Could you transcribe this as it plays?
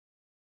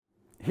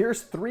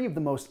Here's 3 of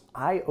the most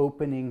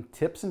eye-opening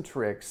tips and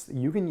tricks that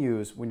you can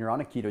use when you're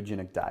on a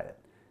ketogenic diet.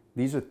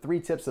 These are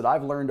 3 tips that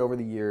I've learned over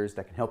the years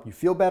that can help you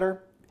feel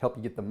better, help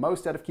you get the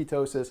most out of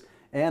ketosis,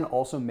 and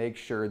also make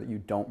sure that you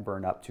don't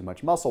burn up too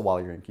much muscle while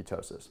you're in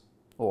ketosis.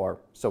 Or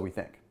so we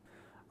think.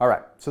 All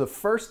right, so the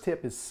first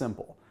tip is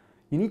simple.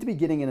 You need to be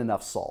getting in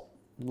enough salt.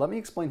 Let me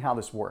explain how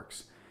this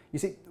works. You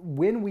see,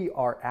 when we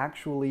are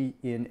actually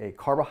in a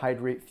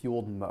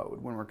carbohydrate-fueled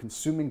mode, when we're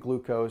consuming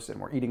glucose and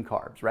we're eating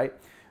carbs, right?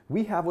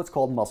 We have what's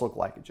called muscle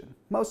glycogen.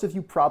 Most of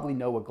you probably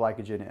know what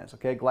glycogen is,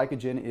 okay?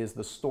 Glycogen is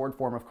the stored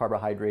form of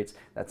carbohydrates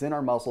that's in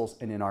our muscles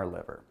and in our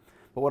liver.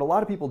 But what a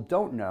lot of people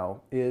don't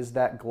know is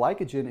that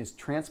glycogen is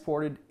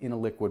transported in a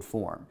liquid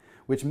form,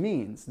 which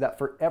means that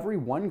for every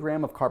 1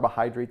 gram of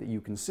carbohydrate that you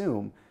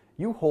consume,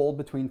 you hold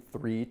between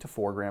 3 to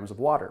 4 grams of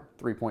water,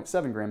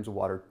 3.7 grams of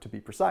water to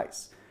be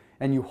precise.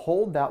 And you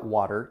hold that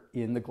water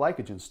in the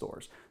glycogen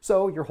stores.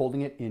 So you're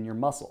holding it in your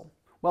muscle.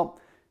 Well,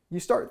 you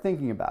start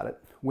thinking about it.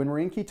 When we're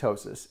in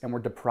ketosis and we're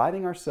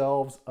depriving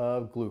ourselves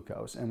of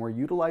glucose and we're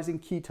utilizing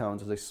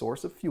ketones as a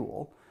source of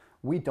fuel,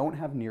 we don't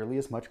have nearly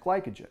as much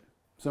glycogen.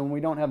 So when we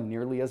don't have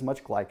nearly as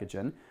much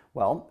glycogen,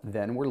 well,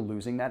 then we're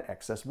losing that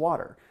excess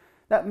water.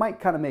 That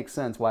might kind of make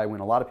sense why when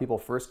a lot of people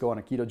first go on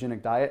a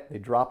ketogenic diet, they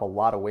drop a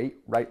lot of weight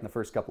right in the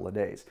first couple of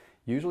days.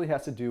 Usually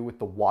has to do with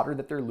the water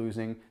that they're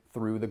losing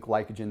through the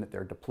glycogen that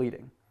they're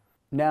depleting.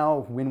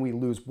 Now, when we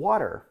lose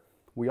water,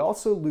 we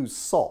also lose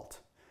salt.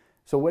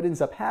 So what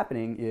ends up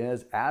happening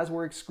is as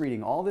we're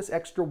excreting all this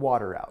extra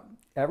water out,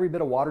 every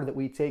bit of water that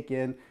we take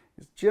in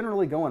is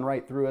generally going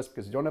right through us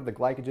because we don't have the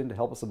glycogen to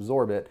help us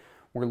absorb it.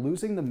 We're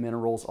losing the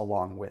minerals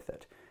along with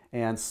it.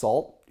 And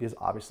salt is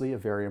obviously a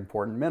very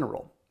important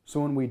mineral. So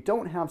when we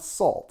don't have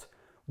salt,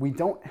 we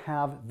don't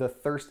have the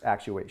thirst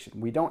actuation.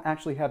 We don't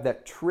actually have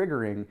that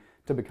triggering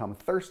to become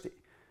thirsty.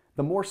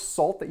 The more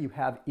salt that you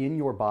have in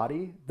your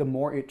body, the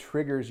more it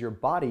triggers your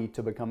body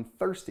to become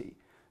thirsty.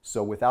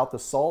 So without the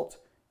salt,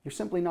 you're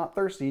simply not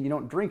thirsty and you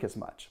don't drink as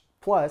much.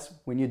 Plus,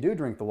 when you do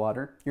drink the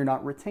water, you're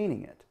not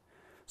retaining it.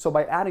 So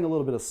by adding a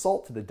little bit of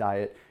salt to the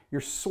diet, you're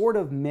sort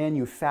of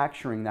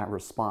manufacturing that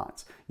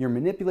response. You're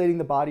manipulating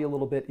the body a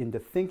little bit into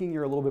thinking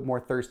you're a little bit more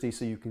thirsty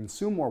so you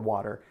consume more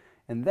water.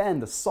 And then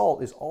the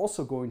salt is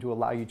also going to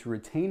allow you to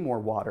retain more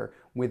water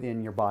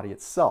within your body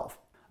itself.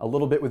 A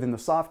little bit within the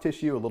soft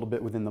tissue, a little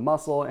bit within the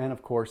muscle, and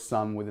of course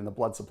some within the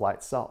blood supply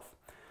itself.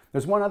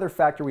 There's one other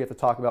factor we have to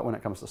talk about when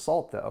it comes to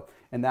salt though,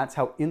 and that's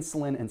how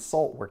insulin and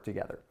salt work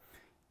together.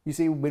 You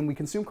see, when we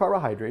consume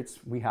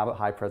carbohydrates, we have a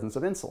high presence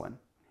of insulin.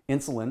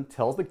 Insulin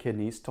tells the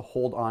kidneys to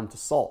hold on to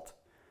salt.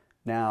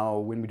 Now,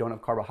 when we don't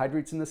have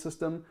carbohydrates in the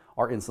system,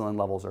 our insulin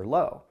levels are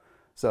low.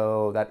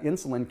 So that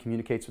insulin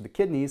communicates with the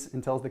kidneys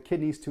and tells the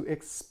kidneys to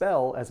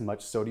expel as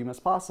much sodium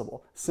as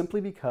possible, simply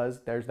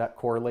because there's that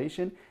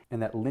correlation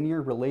and that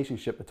linear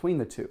relationship between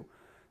the two.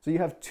 So you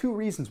have 2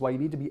 reasons why you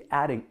need to be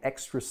adding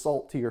extra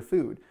salt to your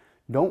food.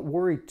 Don't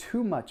worry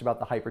too much about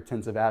the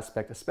hypertensive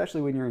aspect,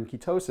 especially when you're in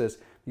ketosis,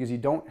 because you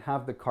don't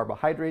have the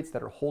carbohydrates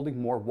that are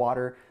holding more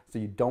water, so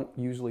you don't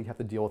usually have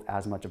to deal with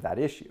as much of that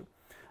issue.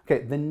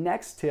 Okay, the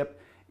next tip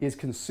is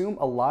consume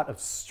a lot of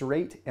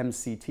straight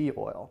MCT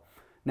oil.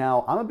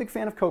 Now, I'm a big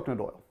fan of coconut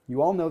oil.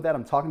 You all know that,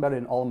 I'm talking about it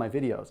in all of my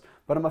videos,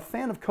 but I'm a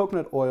fan of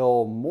coconut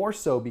oil more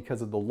so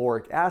because of the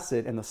lauric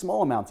acid and the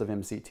small amounts of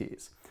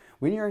MCTs.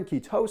 When you're in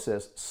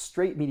ketosis,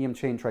 straight medium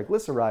chain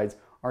triglycerides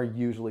are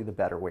usually the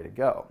better way to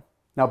go.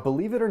 Now,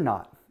 believe it or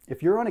not,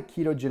 if you're on a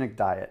ketogenic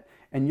diet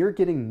and you're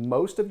getting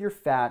most of your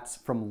fats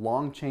from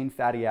long chain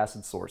fatty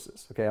acid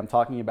sources, okay, I'm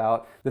talking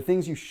about the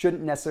things you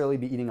shouldn't necessarily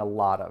be eating a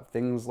lot of,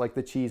 things like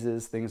the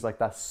cheeses, things like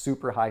the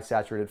super high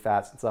saturated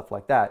fats and stuff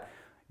like that,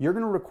 you're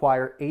going to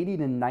require 80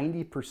 to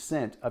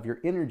 90% of your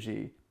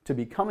energy to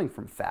be coming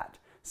from fat,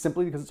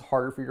 simply because it's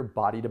harder for your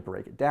body to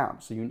break it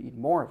down, so you need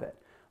more of it.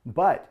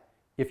 But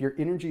if your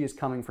energy is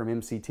coming from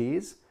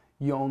MCTs,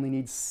 you only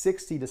need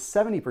 60 to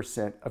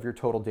 70% of your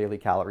total daily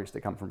calories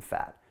to come from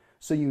fat.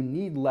 So you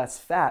need less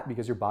fat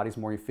because your body's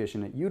more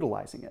efficient at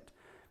utilizing it.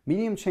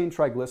 Medium chain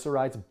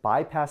triglycerides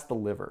bypass the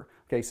liver.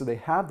 Okay, so they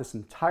have this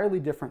entirely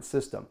different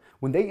system.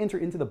 When they enter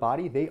into the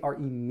body, they are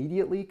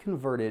immediately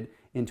converted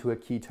into a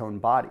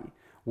ketone body,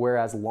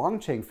 whereas long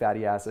chain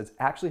fatty acids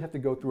actually have to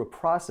go through a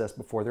process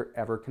before they're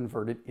ever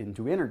converted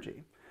into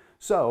energy.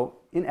 So,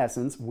 in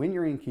essence, when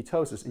you're in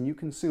ketosis and you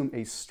consume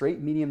a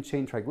straight medium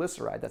chain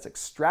triglyceride that's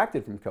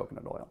extracted from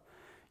coconut oil,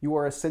 you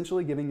are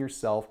essentially giving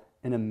yourself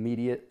an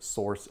immediate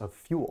source of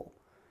fuel.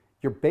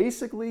 You're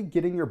basically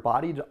getting your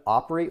body to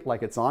operate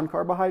like it's on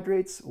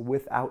carbohydrates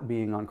without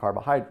being on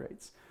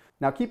carbohydrates.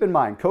 Now keep in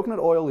mind, coconut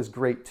oil is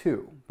great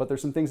too, but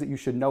there's some things that you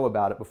should know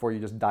about it before you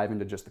just dive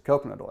into just the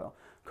coconut oil.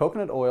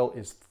 Coconut oil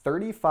is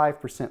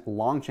 35%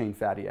 long chain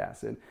fatty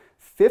acid,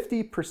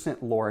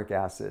 50% lauric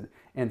acid,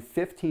 and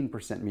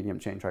 15% medium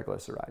chain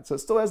triglycerides. So it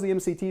still has the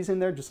MCTs in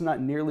there, just not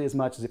nearly as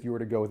much as if you were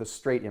to go with a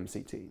straight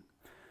MCT.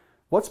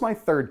 What's my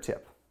third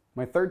tip?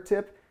 My third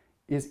tip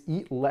is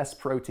eat less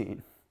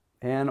protein.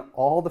 And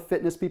all the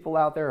fitness people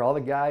out there, all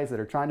the guys that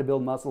are trying to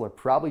build muscle are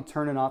probably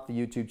turning off the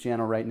YouTube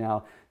channel right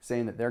now,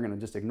 saying that they're gonna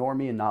just ignore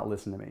me and not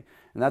listen to me.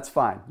 And that's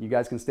fine. You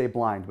guys can stay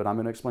blind, but I'm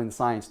gonna explain the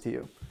science to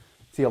you.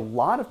 See, a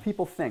lot of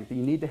people think that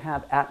you need to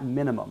have at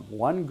minimum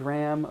 1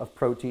 gram of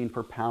protein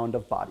per pound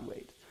of body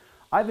weight.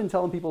 I've been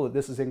telling people that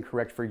this is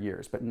incorrect for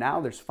years, but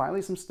now there's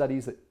finally some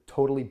studies that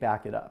totally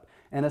back it up.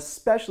 And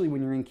especially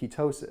when you're in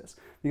ketosis.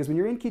 Because when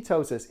you're in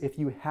ketosis, if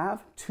you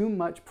have too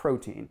much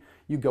protein,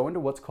 you go into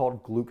what's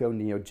called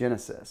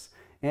gluconeogenesis.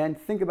 And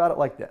think about it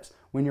like this.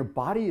 When your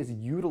body is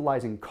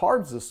utilizing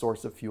carbs as a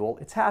source of fuel,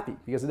 it's happy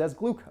because it has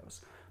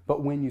glucose.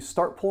 But when you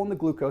start pulling the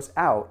glucose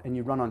out and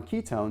you run on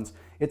ketones,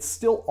 it's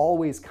still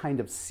always kind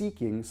of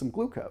seeking some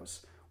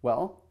glucose.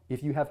 Well,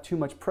 if you have too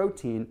much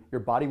protein, your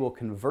body will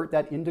convert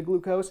that into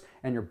glucose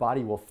and your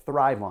body will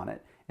thrive on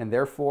it. And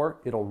therefore,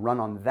 it'll run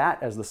on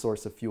that as the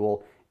source of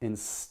fuel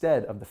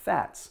instead of the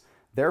fats.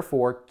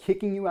 Therefore,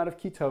 kicking you out of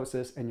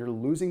ketosis and you're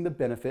losing the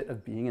benefit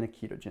of being in a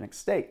ketogenic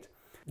state.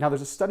 Now,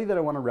 there's a study that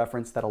I want to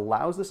reference that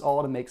allows this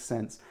all to make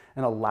sense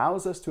and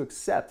allows us to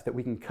accept that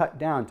we can cut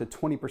down to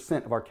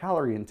 20% of our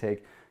calorie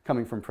intake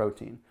coming from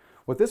protein.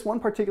 What this one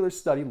particular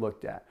study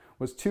looked at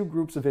was 2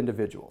 groups of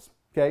individuals.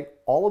 Okay,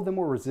 all of them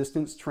were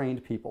resistance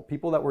trained people,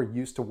 people that were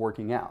used to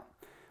working out.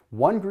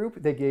 One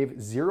group, they gave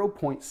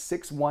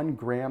 0.61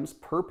 grams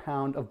per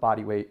pound of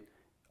body weight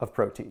of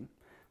protein.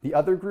 The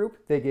other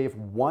group, they gave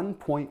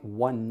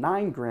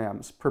 1.19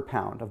 grams per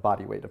pound of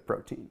body weight of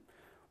protein.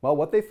 Well,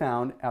 what they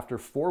found after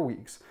 4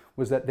 weeks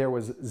was that there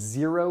was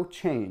 0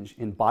 change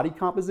in body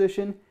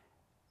composition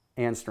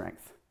and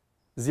strength.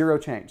 0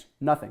 change,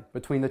 nothing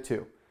between the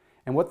two.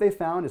 And what they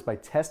found is by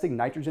testing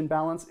nitrogen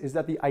balance is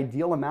that the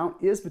ideal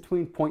amount is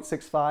between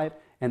 0.65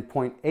 and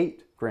 0.8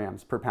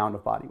 grams per pound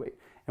of body weight.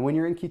 And when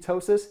you're in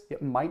ketosis,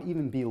 it might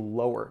even be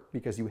lower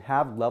because you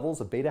have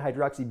levels of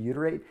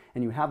beta-hydroxybutyrate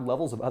and you have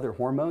levels of other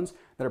hormones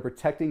that are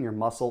protecting your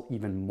muscle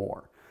even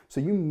more. So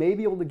you may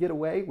be able to get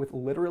away with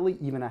literally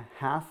even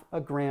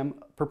 0.5 gram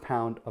per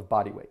pound of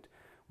body weight,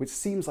 which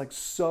seems like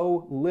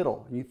so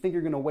little. And you think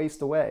you're gonna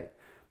waste away,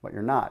 but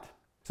you're not.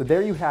 So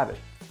there you have it,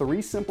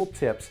 3 simple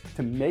tips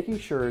to making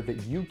sure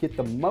that you get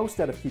the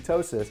most out of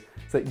ketosis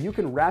so that you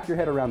can wrap your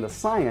head around the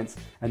science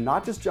and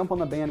not just jump on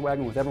the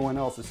bandwagon with everyone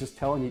else that's just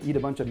telling you eat a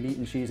bunch of meat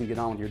and cheese and get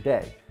on with your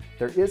day.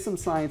 There is some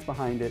science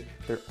behind it,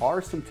 there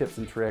are some tips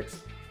and tricks,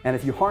 and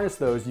if you harness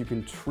those, you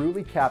can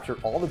truly capture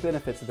all the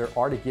benefits that there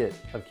are to get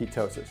of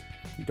ketosis.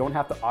 You don't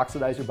have to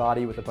oxidize your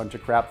body with a bunch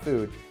of crap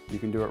food, you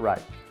can do it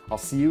right. I'll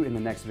see you in the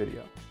next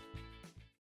video.